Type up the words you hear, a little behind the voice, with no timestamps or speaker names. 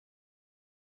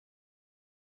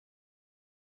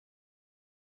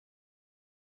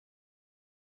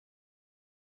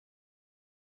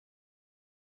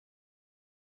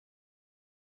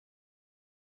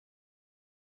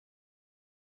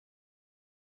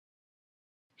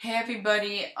Hey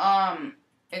everybody,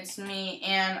 it's me,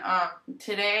 and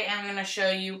today I'm gonna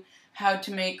show you how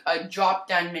to make a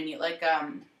drop-down menu, like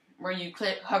where you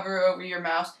hover over your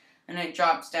mouse and it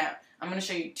drops down. I'm gonna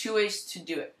show you two ways to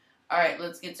do it. All right,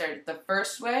 let's get started. The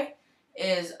first way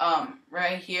is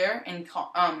right here in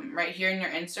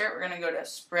your insert. We're gonna go to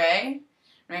Spray,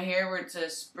 right here where it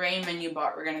says Spray Menu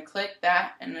Bar. We're gonna click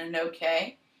that and then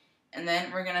OK. And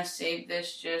then we're going to save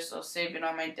this, I'll save it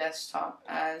on my desktop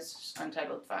as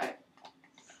Untitled 5.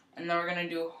 And then we're going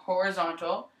to do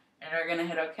horizontal, and we're going to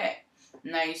hit OK.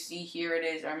 Now you see here it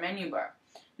is, our menu bar.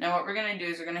 Now what we're going to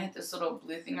do is we're going to hit this little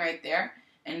blue thing right there,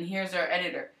 and here's our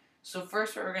editor. So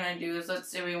first what we're going to do is, let's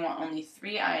say we want only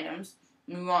 3 items.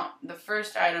 We want the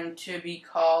first item to be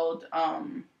called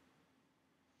Home.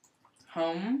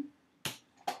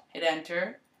 Hit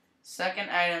Enter. Second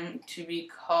item to be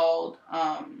called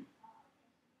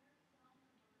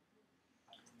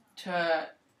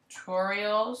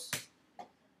Tutorials,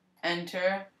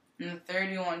 Enter, and the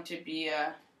third one to be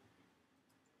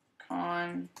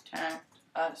Contact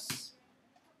Us.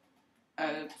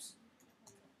 Us,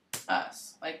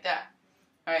 like that.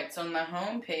 Alright, so on the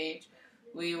home page,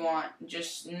 we want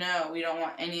we don't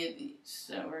want any of these.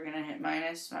 So we're going to hit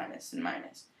minus, minus, and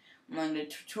minus. And then the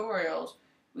tutorials,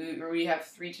 we have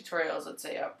 3 tutorials, let's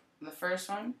say up. The first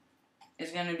one is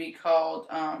going to be called,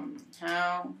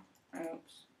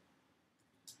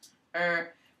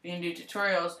 or you can do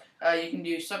tutorials, you can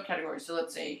do subcategories. So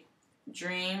let's say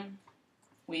dreamweaver,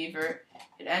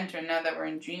 hit enter. Now that we're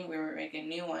in dreamweaver, make a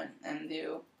new one and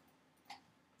do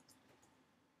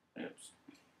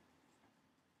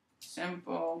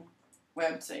simple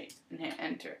website and hit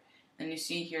enter. Then you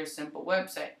see here simple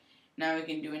website. Now we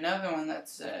can do another one that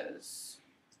says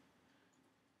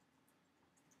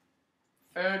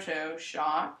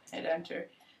Photoshop, hit enter.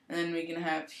 And then we can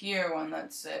have here one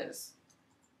that says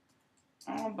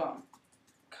album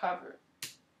cover,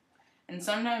 and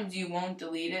sometimes you won't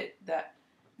delete it.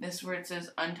 This where it says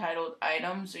untitled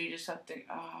item, so you just have to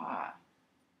alright,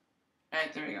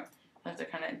 there we go. You have to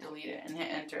kind of delete it and hit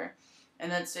enter.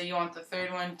 And let's say you want the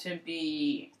third one to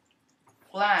be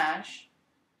flash,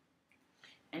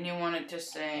 and you want it to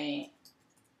say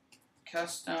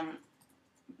custom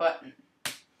button.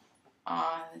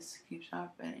 This keeps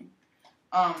happening.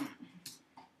 Alright,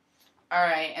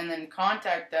 and then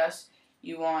contact us.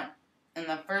 You want, in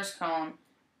the first column,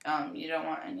 you don't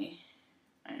want any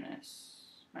minus.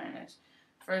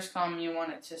 First column, you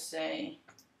want it to say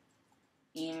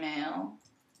email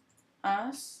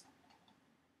us.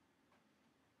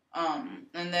 And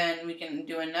then we can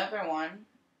do another one,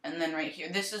 and then right here,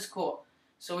 this is cool.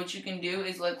 So what you can do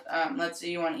is, let's say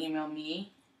you want to email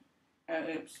me.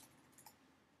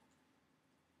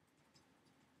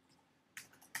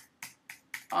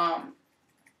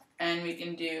 And we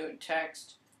can do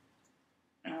text,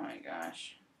 oh my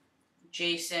gosh,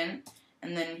 Jason,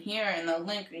 and then here in the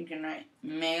link we can write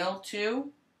mail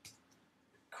to,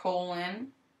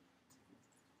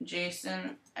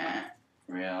 Jason at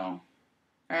real,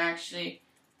 or actually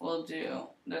we'll do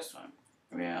this one,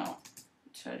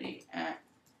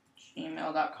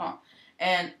 realtuddy@gmail.com.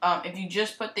 And if you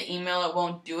just put the email, it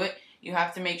won't do it. You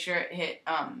have to make sure it hit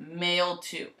mail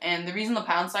to. And the reason the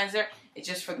pound sign's there, it's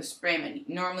just for the spray menu.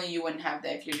 Normally you wouldn't have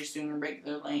that if you're just doing a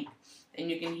regular link. Then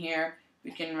you can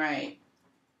we can write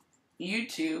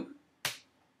YouTube.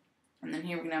 And then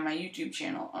here we can have my YouTube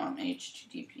channel,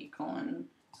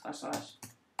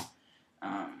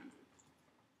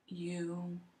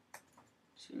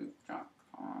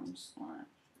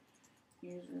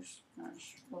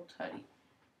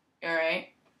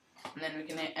 Alright. And then we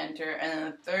can hit enter. And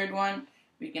then the third one,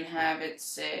 we can have it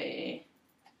say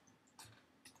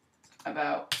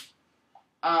about.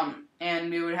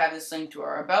 And we would have this link to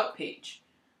our about page.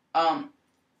 And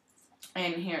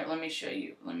here, let me show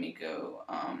you. Let me go,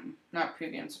 not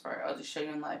preview and Safari, I'll just show you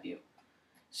in live view.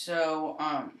 So,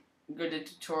 go to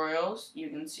tutorials, you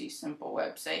can see simple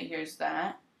website, here's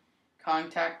that.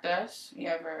 Contact us, we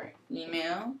have our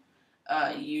email,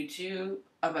 YouTube,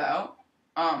 about.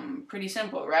 Pretty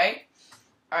simple, right?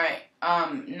 Alright,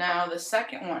 now the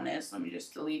second one is, let me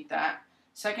just delete that.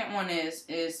 Second one is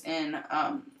a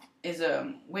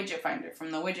widget finder,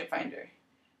 from the widget finder.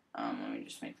 Let me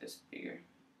just make this bigger.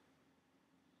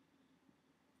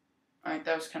 Alright,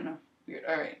 that was kind of weird.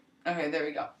 Alright, okay, there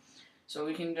we go. So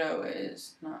we can go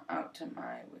is not out to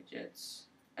my widgets,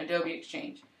 Adobe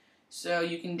Exchange. So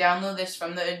you can download this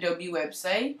from the Adobe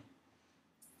website,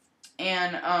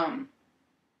 and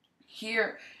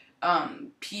here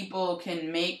people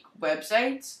can make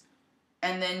websites,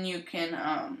 and then you can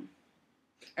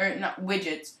or not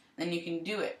widgets, then you can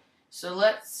do it. So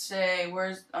let's say,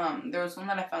 there was one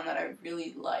that I found that I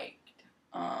really liked.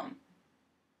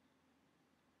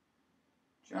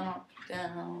 Drop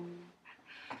down.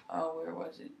 Oh, where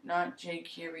was it? Not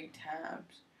jQuery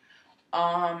tabs.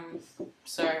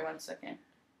 Sorry, 1 second.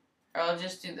 Or I'll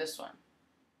just do this one.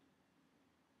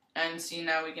 And see,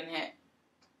 now we can hit,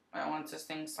 once this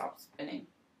thing stops spinning.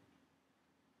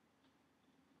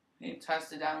 It has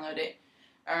to download it.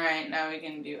 Alright, now we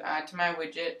can do add to my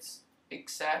widgets,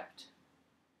 accept,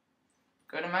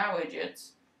 go to my widgets,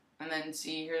 and then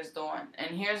see, here's the one.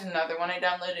 And here's another one I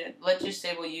downloaded. Let's just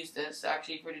say we'll use this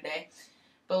actually for today.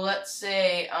 But let's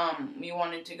say we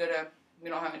wanted to go to, we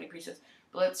don't have any presets,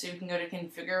 but let's say we can go to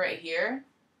configure right here.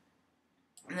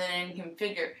 And then in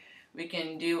configure, we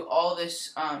can do all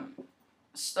this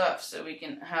stuff. So we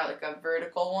can have like a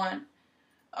vertical one.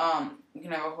 We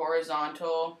can have a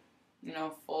horizontal,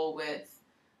 full width.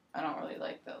 I don't really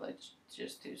like that. Let's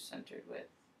just do centered width.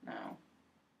 No.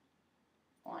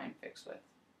 Line fixed width.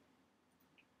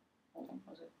 Hold on,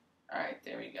 was it? Alright,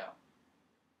 there we go.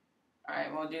 Alright,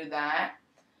 we'll do that.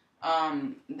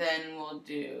 Then we'll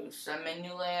do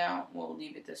sub-menu layout. We'll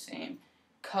leave it the same.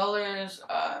 Colors,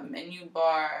 menu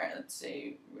bar, let's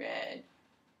say red.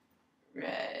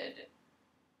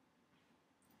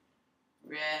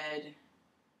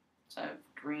 Let's have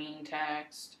green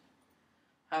text.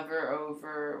 Hover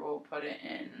over, we'll put it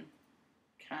in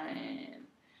kind.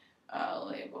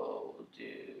 Label, we'll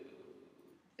do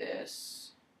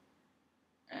this.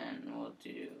 And we'll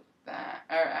do that.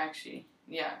 Or actually,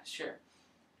 yeah, sure.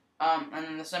 And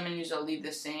then the sub-menus I'll leave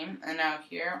the same. And now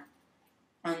here,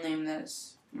 I'll name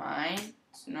this mine.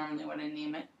 It's normally what I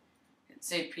name it. Hit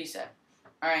save preset.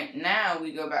 Alright, now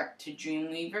we go back to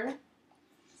Dreamweaver.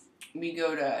 We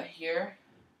go to here.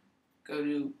 Go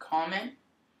to comment.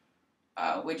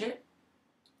 Widget.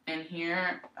 And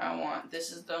here, I want,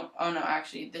 this is the, oh no,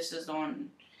 actually, this is the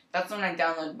one, that's the one I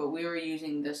downloaded, but we were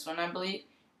using this one, I believe.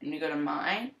 And we go to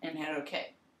mine and hit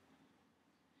OK.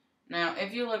 Now,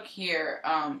 if you look here,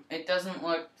 it doesn't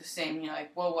look the same. You're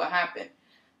like, well, what happened?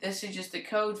 This is just the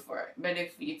code for it. But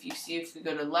if you see, if we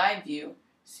go to live view,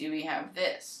 see we have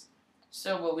this.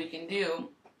 So what we can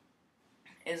do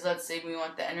is, let's say we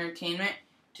want the entertainment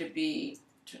to be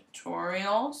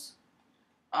tutorials.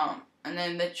 And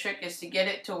then the trick is to get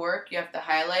it to work, you have to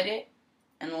highlight it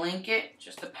and link it,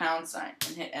 just a pound sign,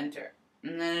 and hit enter.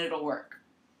 And then it'll work.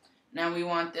 Now we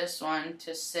want this one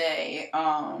to say,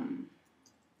 Dreamweaver.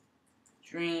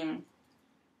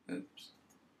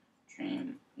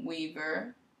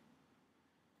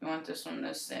 We want this one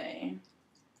to say,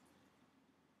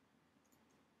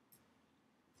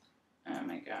 oh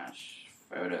my gosh,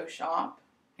 Photoshop. I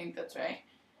think that's right.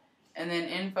 And then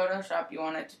in Photoshop, you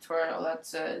want a tutorial that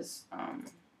says,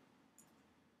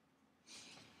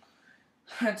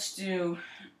 let's do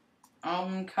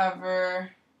album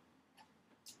cover.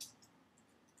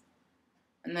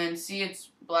 And then see,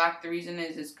 it's black. The reason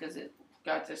is because it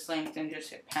got this linked, and just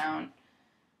hit pound.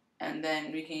 And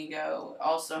then we can go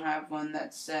also have one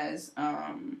that says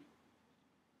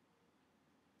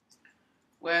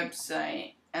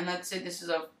website. And let's say this is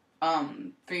a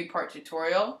 3-part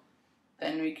tutorial.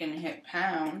 Then we can hit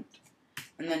pound.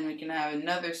 And then we can have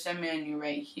another sub-menu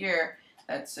right here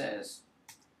that says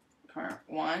part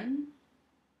 1,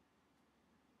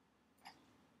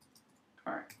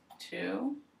 part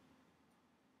 2,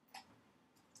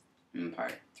 and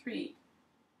part 3.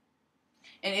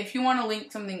 And if you want to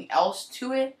link something else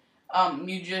to it,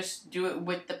 you just do it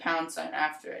with the pound sign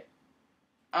after it.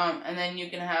 And then you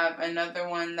can have another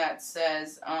one that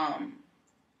says,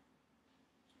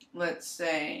 let's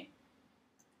say,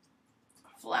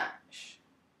 Flash.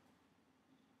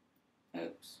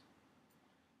 Oops.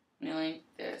 Let me link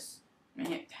this. Let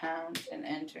me hit pound and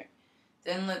enter.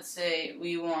 Then let's say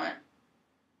we want,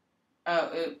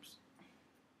 oh, oops.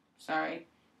 Sorry.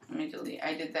 Let me delete.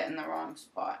 I did that in the wrong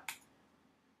spot.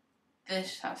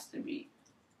 This has to be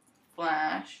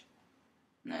Flash.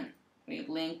 And then we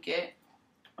link it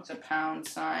with a pound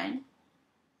sign.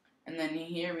 And then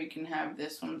here we can have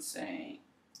this one say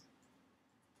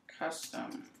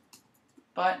custom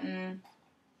button.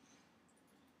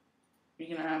 We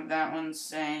can have that one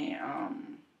say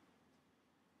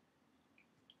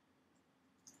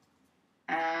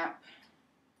app.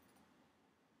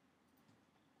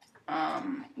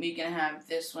 We can have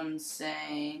this one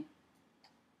say,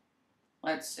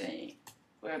 let's say,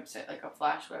 website, like a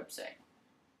Flash website.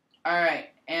 Alright,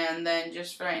 and then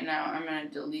just for right now, I'm going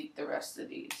to delete the rest of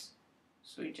these.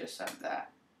 So we just have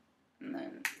that. And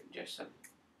then just have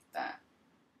that.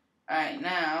 Alright,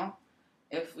 now,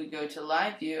 if we go to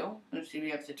live view, let's see, we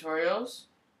have tutorials,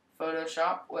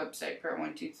 Photoshop, website part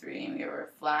 1, 2, 3, and we have our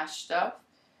flash stuff,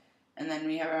 and then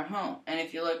we have our home. And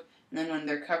if you look, and then when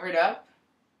they're covered up,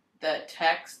 the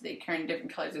text, they turn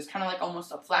different colors. It's kind of like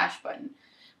almost a flash button.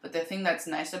 But the thing that's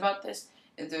nice about this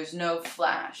is there's no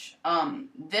flash.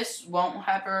 This won't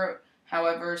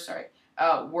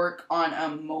work on a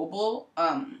mobile,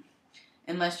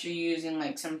 unless you're using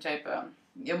like some type of,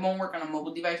 it won't work on a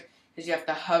mobile device because you have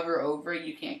to hover over it.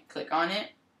 You can't click on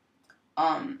it.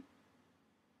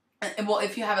 Well,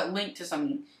 if you have it linked to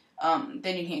something,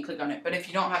 then you can't click on it. But if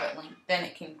you don't have it linked, then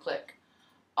it can click.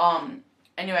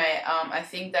 Anyway, I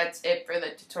think that's it for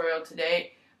the tutorial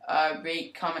today.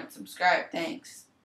 Rate, comment, subscribe. Thanks.